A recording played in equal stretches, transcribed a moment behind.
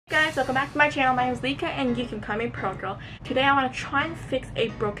Guys, welcome back to my channel. My name is Lika and you can call me Pearl Girl. Today I want to try and fix a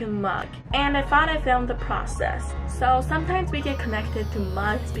broken mug, and I thought I filmed the process. So sometimes we get connected to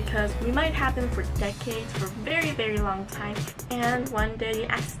mugs because we might have them for decades, for a very long time, and one day you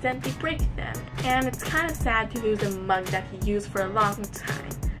accidentally break them. And it's kind of sad to lose a mug that you used for a long time.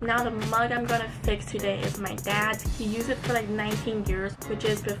 Now the mug I'm gonna fix today is my dad's. He used it for like 19 years, which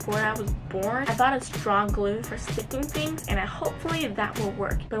is before I was born. I bought a strong glue for sticking things, and hopefully that will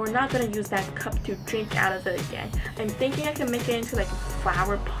work. But we're not gonna use that cup to drink out of it again. I'm thinking I can make it into like a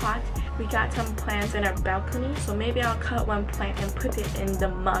flower pot. We got some plants in our balcony, so maybe I'll cut one plant and put it in the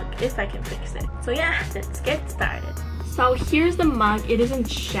mug if I can fix it. So yeah, let's get started. So here's the mug. It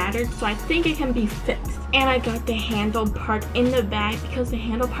isn't shattered, so I think it can be fixed. And I got the handle part in the bag because the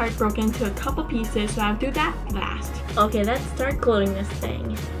handle part broke into a couple pieces, so I'll do that last. Okay, let's start gluing this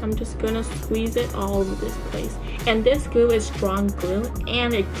thing. I'm just gonna squeeze it all over this place. And this glue is strong glue,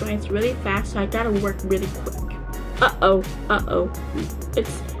 and it dries really fast, so I gotta work really quick. Uh-oh.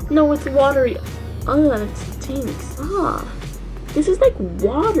 No, it's watery. Oh, that stinks. This is like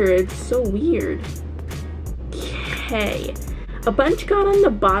water. It's so weird. Okay, a bunch got on the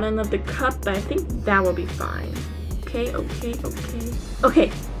bottom of the cup, but I think that will be fine. Okay,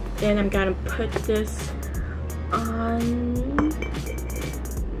 then I'm gonna put this on.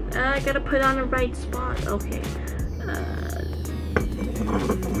 I gotta put it on the right spot. Okay.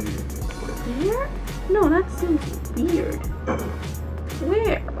 There? No, that seems weird.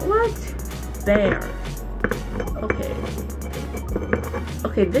 Where? What? There.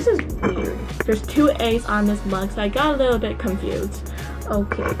 Okay, this is weird. There's two A's on this mug, so I got a little bit confused.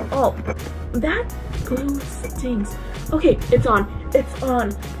 Okay. Oh, that glue stinks. Okay, it's on.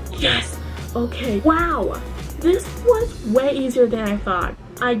 Yes. Okay. Wow. This was way easier than I thought.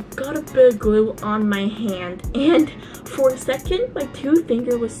 I got a bit of glue on my hand, and for a second, my two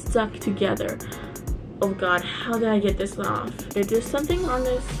fingers were stuck together. Oh god, how did I get this off? Is there something on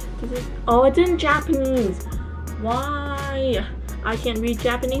this? Oh, it's in Japanese. Why? I can't read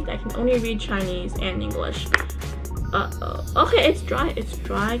Japanese. I can only read Chinese and English. Okay, it's dry.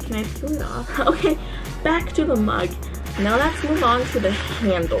 Can I peel it off? Okay, back to the mug. Now let's move on to the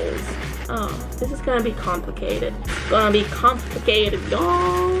handles. Oh, this is gonna be complicated. Y'all.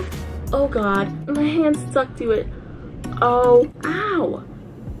 Oh god, my hand's stuck to it. Oh, ow.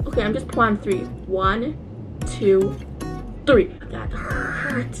 Okay, I'm just pulling 3. 1, 2, 3. That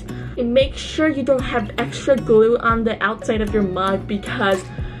hurts. And make sure you don't have extra glue on the outside of your mug because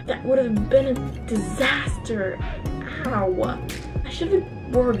that would have been a disaster. Ow. I should have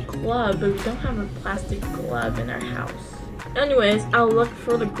worn a glove, but we don't have a plastic glove in our house. Anyways, I'll look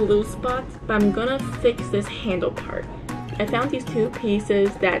for the glue spots, but I'm gonna fix this handle part. I found these two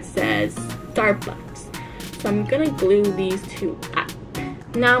pieces that says Starbucks, so I'm gonna glue these two up.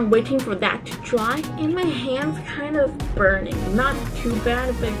 Now I'm waiting for that to dry, and my hand's kind of burning. Not too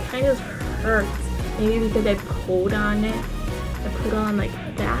bad, but it kind of hurts. Maybe because I pulled on it. I put it on like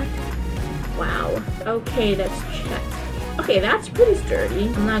that. Wow. Okay, let's check. Okay, that's pretty sturdy.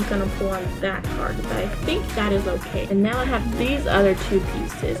 I'm not gonna pull on that hard, but I think that is okay. And now I have these other two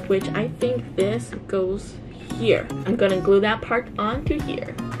pieces, which I think this goes here. I'm gonna glue that part onto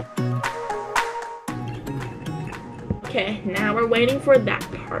here. Okay, now we're waiting for that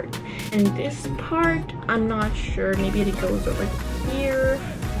part. And this part, I'm not sure. Maybe it goes over here.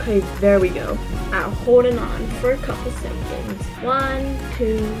 Okay, there we go. I'll hold it on for a couple seconds. 1,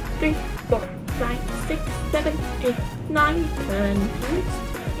 2, 3, 4, 5, 6, 7, 8, 9, 10. It's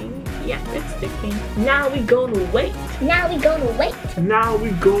sticking. Yeah, it's sticking. Now we gonna wait.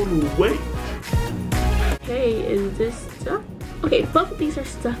 Okay, is this stuck? Okay, both of these are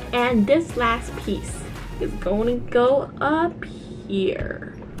stuck, and this last piece is going to go up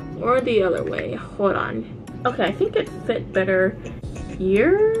here or the other way. Hold on. Okay, I think it fit better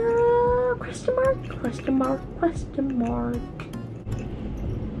here. Question mark.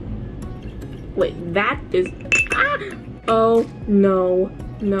 Wait, that is oh no,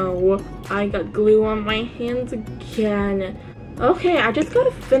 I got glue on my hands again. Okay, I just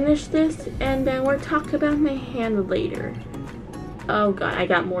gotta finish this and then we'll talk about my hand later. Oh god, I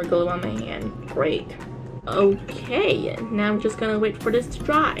got more glue on my hand. Great. Okay, now I'm just gonna wait for this to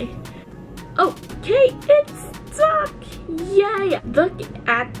dry. Okay, it's stuck! Yay! Look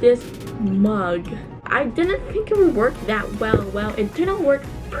at this mug. I didn't think it would work that well. Well, it didn't work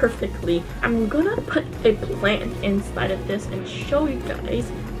perfectly. I'm gonna put a plant inside of this and show you guys.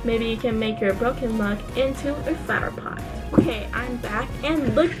 Maybe you can make your broken mug into a flower pot. Okay, I'm back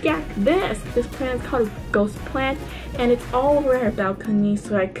and look at this. This plant is called a ghost plant and it's all over our balcony.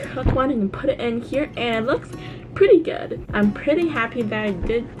 So I cut one and put it in here and it looks pretty good. I'm pretty happy that I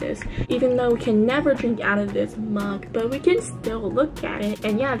did this, even though we can never drink out of this mug, but we can still look at it.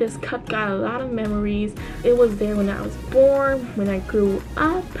 And yeah, this cup got a lot of memories. It was there when I was born, when I grew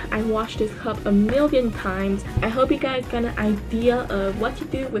up. I washed this cup a million times. I hope you guys got an idea of what to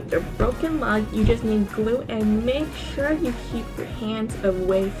do with your broken mug. You just need glue, and make sure you keep your hands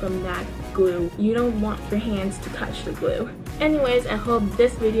away from that glue. You don't want your hands to touch the glue. Anyways, I hope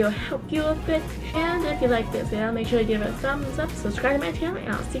this video helped you a bit, and if you like this video, make sure to give it a thumbs up, subscribe to my channel, and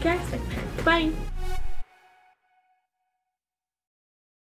I'll see you guys next time. Bye!